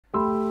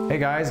Hey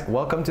guys,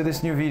 welcome to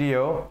this new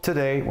video.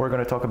 Today we're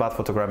going to talk about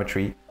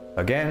photogrammetry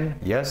again,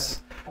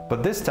 yes,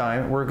 but this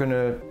time we're going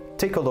to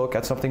take a look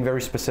at something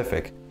very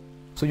specific.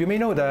 So you may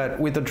know that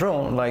with a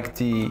drone like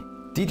the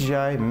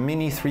DJI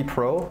Mini 3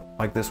 Pro,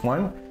 like this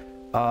one,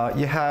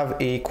 you have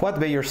a quad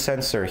Bayer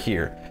sensor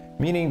here,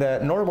 meaning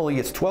that normally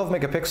it's 12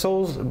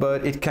 megapixels,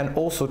 but it can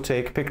also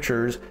take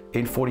pictures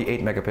in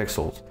 48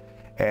 megapixels.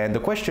 And the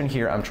question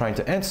here I'm trying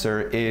to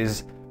answer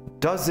is,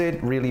 does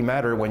it really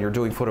matter when you're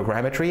doing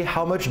photogrammetry?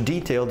 How much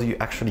detail do you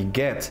actually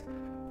get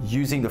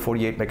using the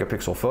 48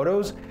 megapixel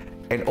photos?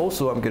 And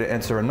also I'm going to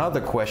answer another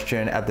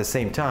question at the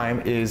same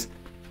time is,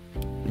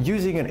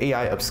 using an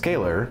AI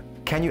upscaler,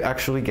 can you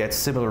actually get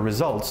similar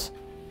results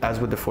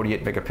as with the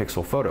 48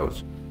 megapixel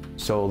photos?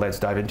 So let's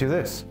dive into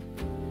this.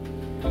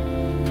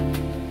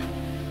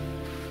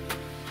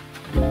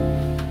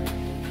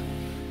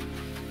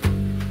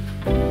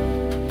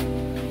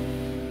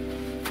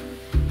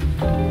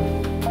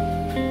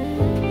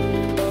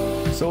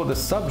 So the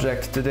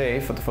subject today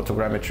for the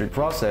photogrammetry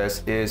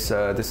process is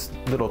this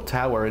little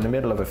tower in the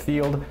middle of a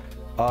field.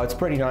 It's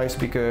pretty nice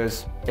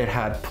because it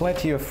had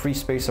plenty of free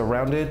space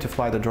around it to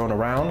fly the drone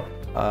around,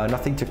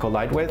 nothing to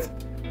collide with.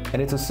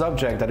 And it's a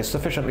subject that is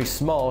sufficiently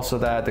small so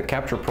that the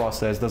capture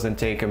process doesn't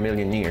take a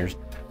million years.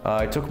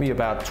 It took me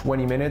about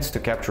 20 minutes to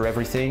capture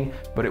everything,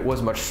 but it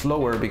was much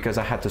slower because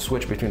I had to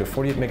switch between the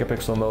 48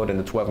 megapixel mode and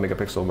the 12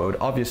 megapixel mode.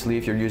 Obviously,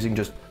 if you're using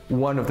just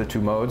one of the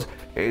two modes,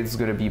 it's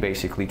going to be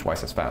basically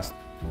twice as fast.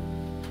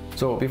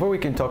 So before we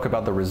can talk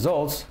about the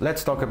results,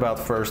 let's talk about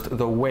first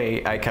the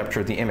way I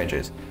captured the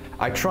images.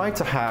 I tried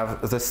to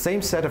have the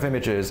same set of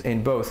images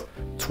in both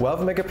 12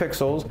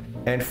 megapixels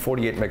and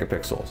 48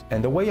 megapixels.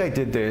 And the way I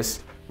did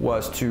this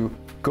was to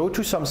go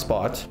to some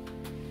spot,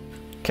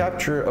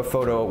 capture a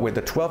photo with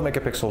the 12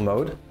 megapixel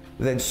mode,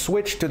 then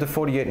switch to the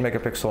 48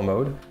 megapixel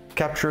mode,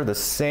 capture the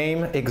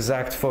same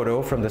exact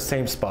photo from the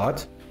same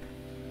spot,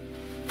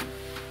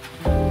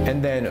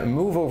 and then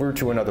move over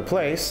to another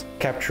place,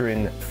 capture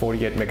in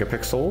 48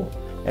 megapixel,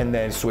 and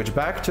then switch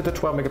back to the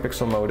 12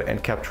 megapixel mode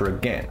and capture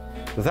again.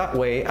 That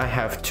way I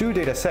have two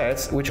data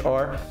sets which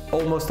are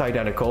almost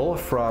identical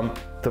from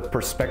the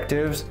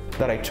perspectives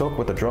that I took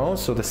with the drone,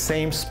 so the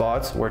same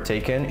spots were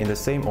taken in the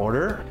same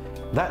order.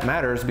 That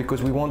matters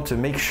because we want to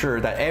make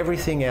sure that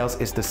everything else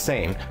is the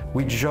same.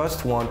 We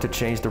just want to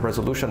change the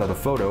resolution of the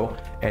photo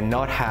and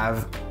not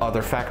have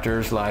other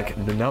factors like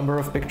the number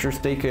of pictures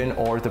taken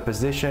or the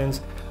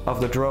positions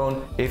of the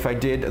drone. If I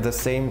did the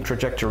same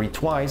trajectory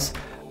twice,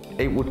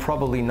 it would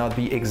probably not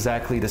be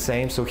exactly the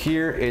same. So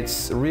here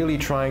it's really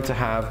trying to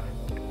have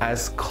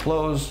as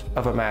close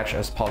of a match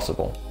as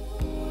possible.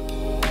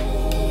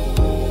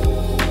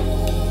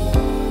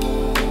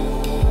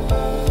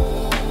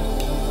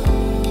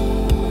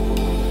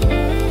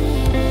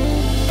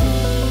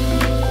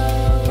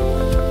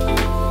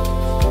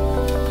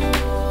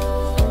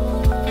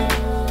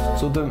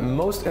 So the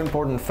most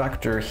important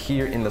factor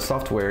here in the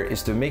software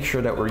is to make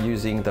sure that we're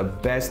using the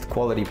best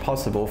quality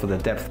possible for the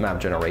depth map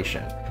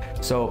generation.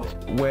 So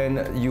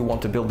when you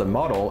want to build a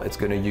model, it's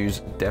going to use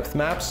depth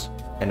maps,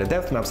 and the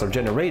depth maps are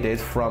generated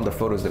from the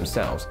photos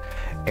themselves.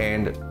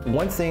 And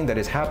one thing that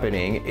is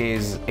happening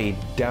is a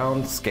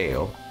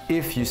downscale.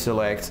 If you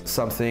select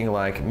something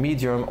like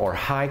medium or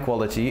high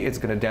quality, it's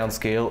going to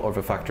downscale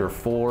over factor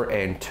 4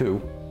 and 2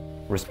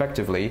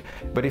 respectively.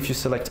 But if you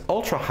select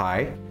ultra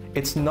high,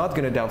 it's not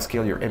going to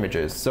downscale your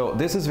images. So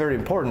this is very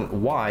important.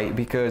 Why?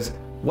 Because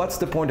what's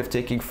the point of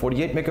taking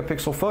 48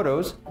 megapixel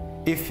photos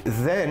if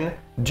then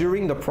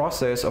during the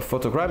process of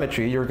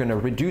photogrammetry you're going to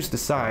reduce the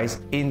size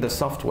in the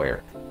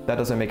software? That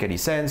doesn't make any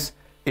sense.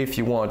 If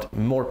you want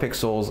more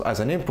pixels as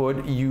an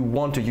input, you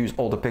want to use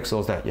all the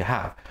pixels that you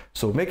have.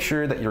 So make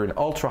sure that you're in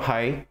ultra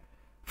high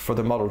for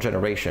the model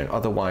generation.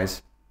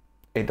 Otherwise,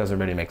 it doesn't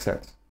really make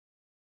sense.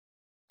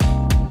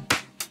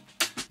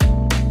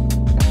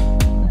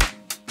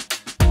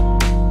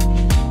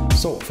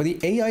 So for the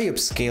AI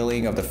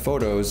upscaling of the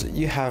photos,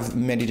 you have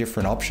many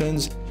different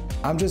options.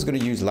 I'm just going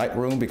to use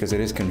Lightroom because it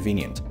is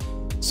convenient.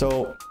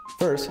 So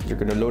first, you're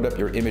going to load up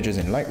your images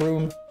in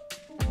Lightroom.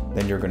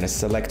 Then you're going to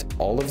select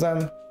all of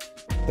them.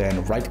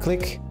 Then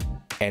right-click,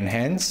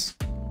 Enhance.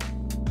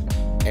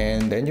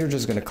 And then you're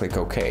just going to click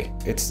OK.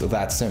 It's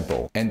that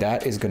simple. And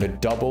that is going to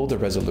double the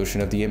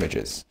resolution of the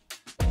images.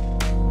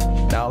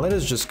 Now let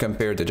us just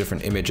compare the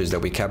different images that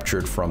we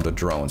captured from the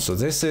drone. So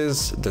this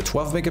is the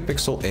 12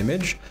 megapixel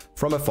image.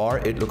 From afar,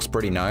 it looks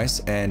pretty nice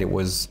and it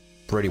was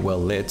pretty well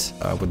lit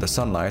with the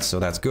sunlight, so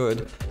that's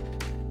good.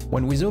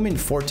 When we zoom in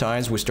 4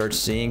 times, we start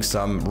seeing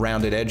some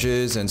rounded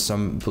edges and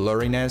some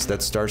blurriness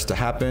that starts to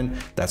happen.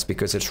 That's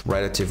because it's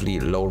relatively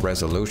low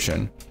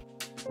resolution.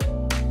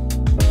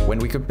 When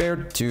we compare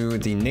to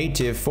the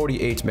native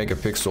 48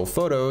 megapixel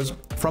photos,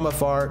 from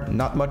afar,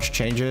 not much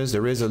changes.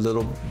 There is a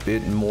little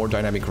bit more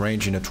dynamic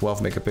range in a 12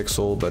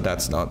 megapixel, but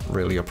that's not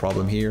really a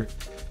problem here.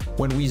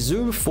 When we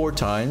zoom 4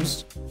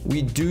 times,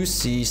 we do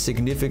see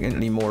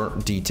significantly more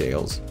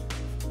details.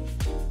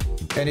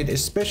 And it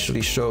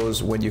especially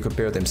shows when you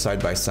compare them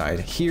side by side.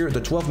 Here, the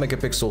 12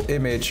 megapixel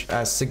image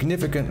has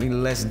significantly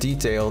less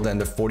detail than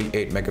the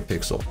 48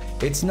 megapixel.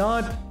 It's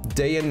not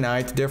day and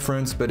night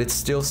difference, but it's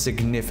still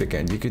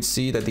significant. You could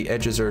see that the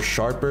edges are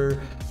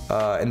sharper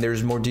and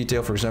there's more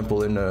detail, for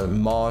example, in the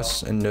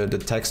moss and the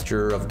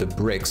texture of the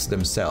bricks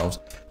themselves.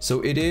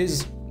 So it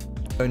is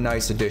a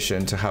nice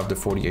addition to have the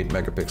 48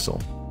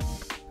 megapixel.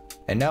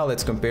 And now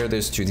let's compare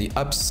this to the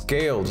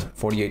upscaled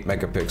 48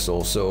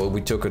 megapixel. So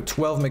we took a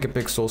 12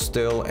 megapixel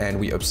still and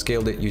we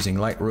upscaled it using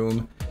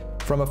Lightroom.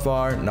 From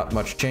afar, not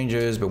much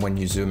changes, but when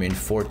you zoom in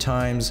 4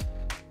 times,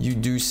 you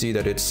do see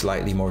that it's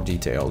slightly more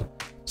detailed.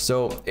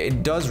 So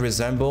it does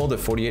resemble the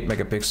 48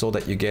 megapixel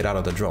that you get out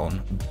of the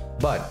drone.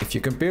 But if you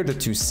compare the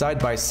two side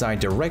by side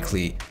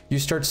directly, you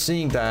start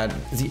seeing that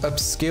the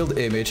upscaled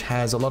image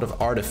has a lot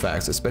of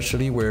artifacts,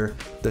 especially where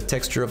the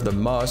texture of the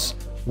moss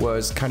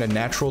was kind of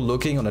natural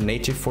looking on a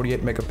native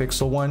 48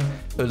 megapixel one,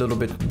 a little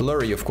bit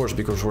blurry, of course,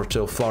 because we're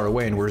still far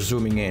away and we're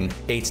zooming in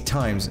 8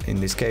 times in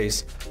this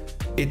case.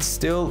 It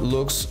still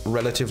looks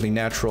relatively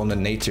natural on the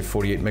native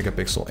 48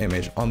 megapixel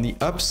image. On the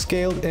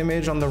upscaled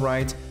image on the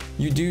right,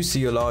 you do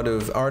see a lot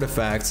of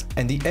artifacts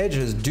and the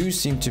edges do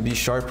seem to be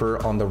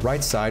sharper on the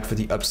right side for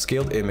the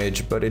upscaled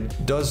image, but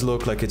it does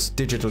look like it's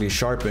digitally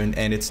sharpened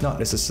and it's not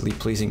necessarily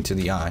pleasing to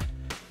the eye.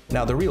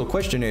 Now the real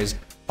question is,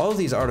 are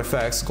these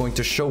artifacts going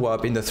to show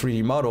up in the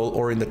 3D model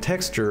or in the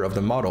texture of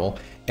the model?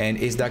 And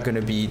is that going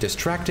to be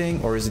distracting,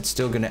 or is it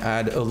still going to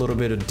add a little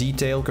bit of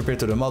detail compared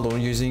to the model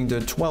using the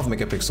 12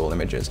 megapixel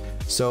images?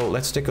 So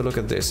let's take a look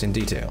at this in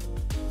detail.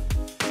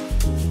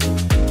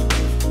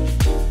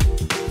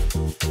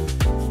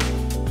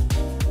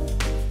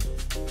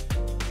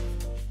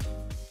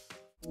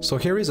 So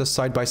here is a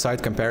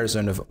side-by-side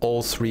comparison of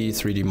all 3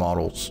 3D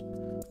models.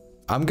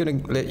 I'm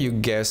gonna let you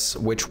guess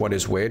which one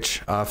is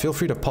which. Feel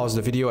free to pause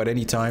the video at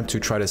any time to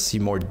try to see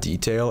more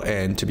detail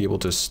and to be able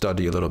to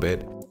study a little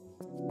bit.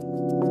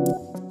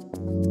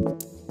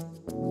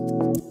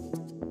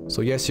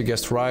 So yes, you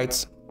guessed right.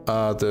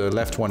 The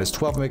left one is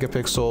 12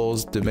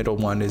 megapixels, the middle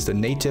one is the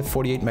native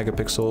 48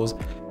 megapixels,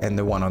 and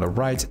the one on the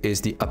right is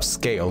the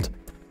upscaled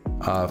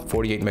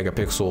 48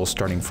 megapixels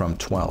starting from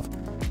 12.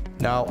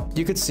 Now,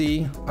 you could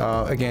see,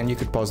 again, you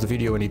could pause the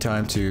video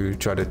anytime to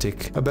try to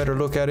take a better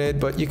look at it,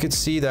 but you could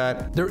see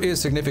that there is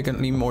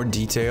significantly more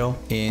detail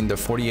in the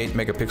 48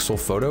 megapixel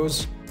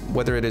photos,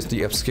 whether it is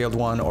the upscaled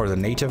one or the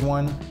native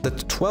one. The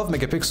 12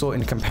 megapixel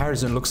in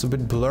comparison looks a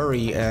bit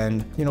blurry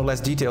and, less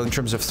detail in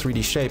terms of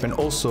 3D shape and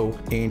also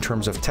in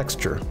terms of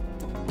texture.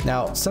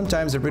 Now,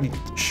 sometimes it really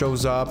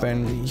shows up,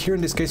 and here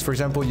in this case, for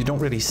example, you don't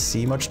really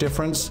see much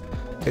difference.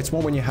 It's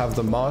more when you have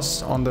the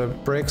moss on the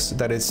bricks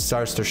that it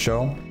starts to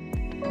show.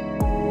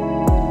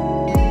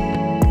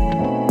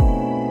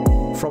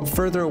 From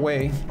further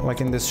away, like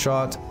in this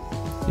shot,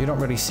 you don't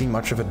really see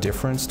much of a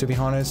difference, to be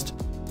honest.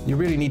 You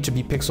really need to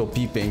be pixel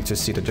peeping to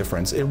see the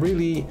difference. It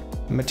really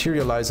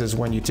materializes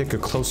when you take a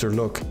closer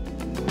look.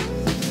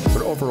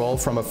 But overall,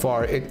 from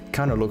afar, it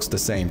kind of looks the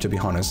same, to be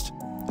honest.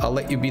 I'll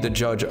let you be the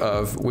judge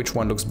of which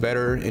one looks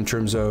better in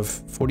terms of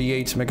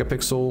 48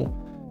 megapixel.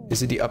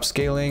 Is it the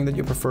upscaling that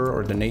you prefer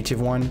or the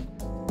native one?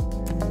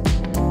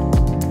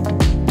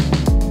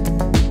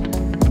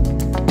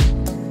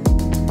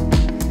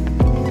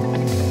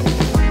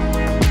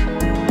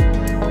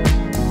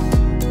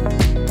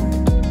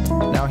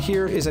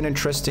 Here is an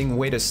interesting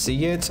way to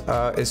see it.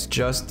 It's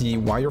just the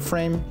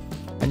wireframe,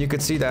 and you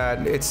could see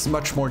that it's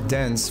much more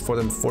dense for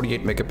the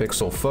 48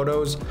 megapixel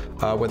photos,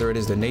 whether it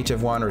is the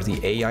native one or the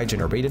AI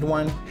generated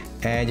one.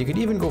 And you could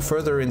even go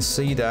further and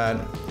see that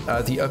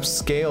the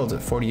upscaled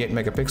 48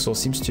 megapixel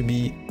seems to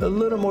be a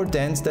little more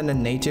dense than the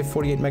native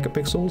 48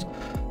 megapixels,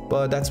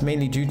 but that's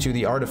mainly due to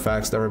the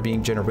artifacts that are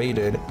being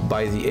generated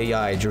by the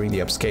AI during the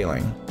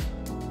upscaling.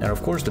 And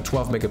of course, the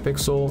 12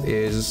 megapixel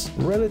is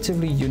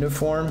relatively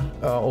uniform,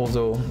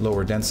 although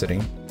lower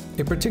density.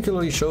 It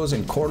particularly shows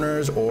in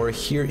corners or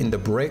here in the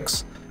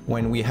bricks.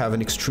 When we have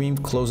an extreme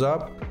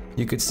close-up,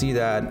 you could see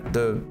that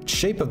the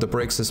shape of the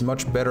bricks is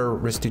much better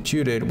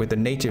restituted with the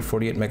native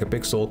 48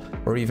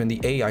 megapixel or even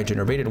the AI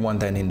generated one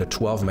than in the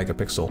 12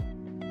 megapixel.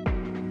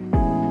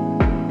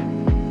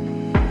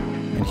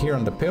 And here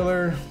on the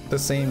pillar, the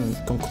same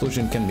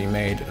conclusion can be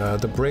made.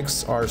 The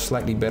bricks are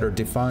slightly better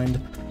defined.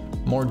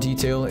 More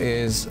detail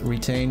is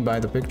retained by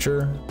the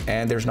picture,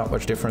 and there's not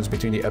much difference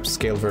between the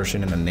upscale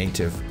version and the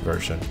native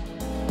version.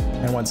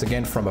 And once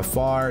again, from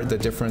afar, the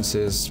difference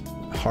is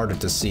harder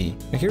to see.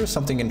 And here's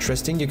something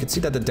interesting. You can see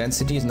that the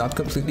density is not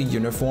completely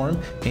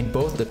uniform in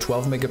both the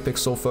 12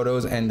 megapixel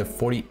photos and the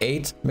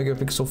 48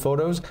 megapixel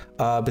photos,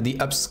 but the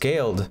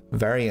upscaled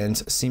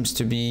variant seems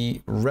to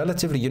be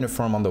relatively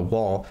uniform on the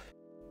wall.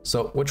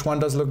 So which one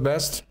does look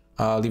best?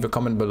 Leave a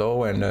comment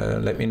below and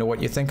let me know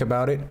what you think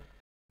about it.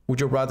 Would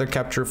you rather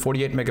capture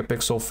 48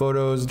 megapixel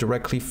photos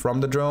directly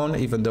from the drone,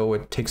 even though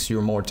it takes you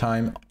more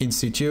time in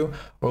situ?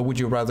 Or would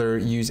you rather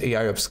use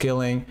AI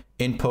upscaling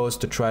in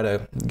post to try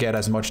to get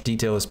as much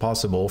detail as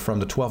possible from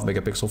the 12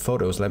 megapixel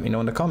photos? Let me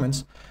know in the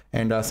comments.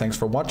 And thanks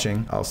for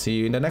watching. I'll see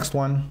you in the next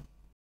one.